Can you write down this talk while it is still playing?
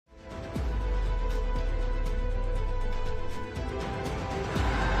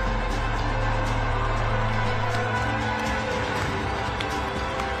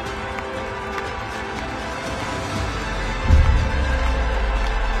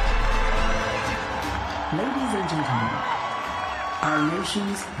Ladies and gentlemen, our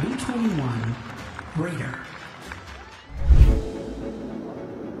nation's B-21 Raider.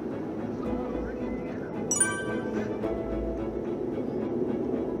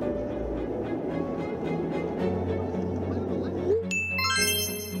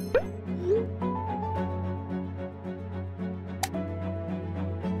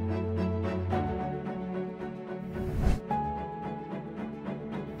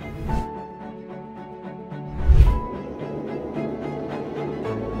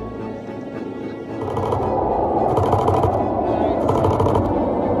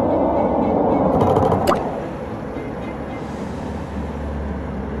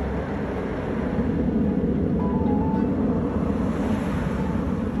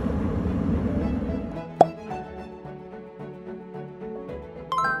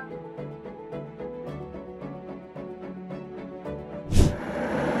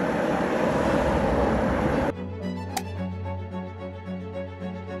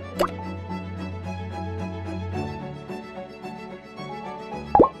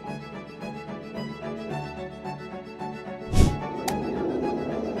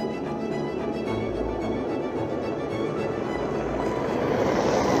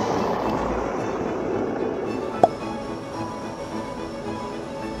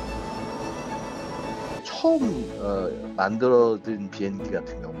 처음 만들어진 비행기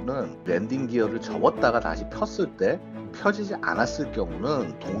같은 경우는 랜딩 기어를 접었다가 다시 폈을 때 펴지지 않았을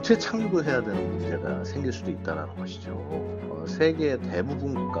경우는 동체 착륙을 해야 되는 문제가 생길 수도 있다는 것이죠. 세계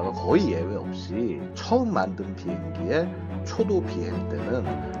대부분 국가가 거의 예외 없이 처음 만든 비행기의 초도 비행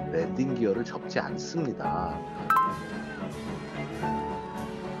때는 랜딩 기어를 접지 않습니다.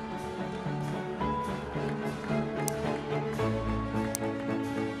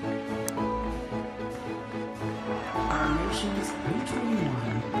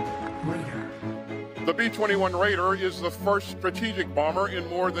 The B-21 Raider is the first strategic bomber in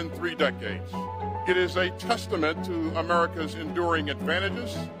more than 3 decades. It is a testament to America's enduring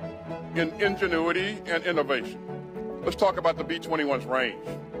advantages in ingenuity and innovation. Let's talk about the B-21's range.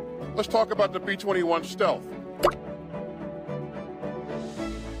 Let's talk about the B-21's stealth.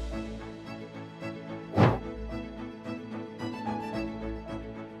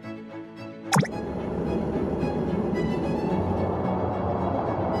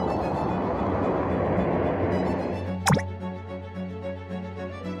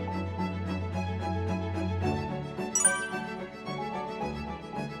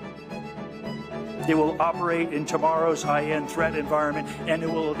 It will operate in tomorrow's high-end threat environment, and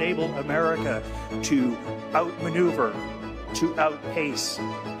it will enable America to outmaneuver, to outpace,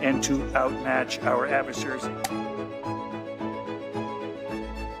 and to outmatch our adversaries.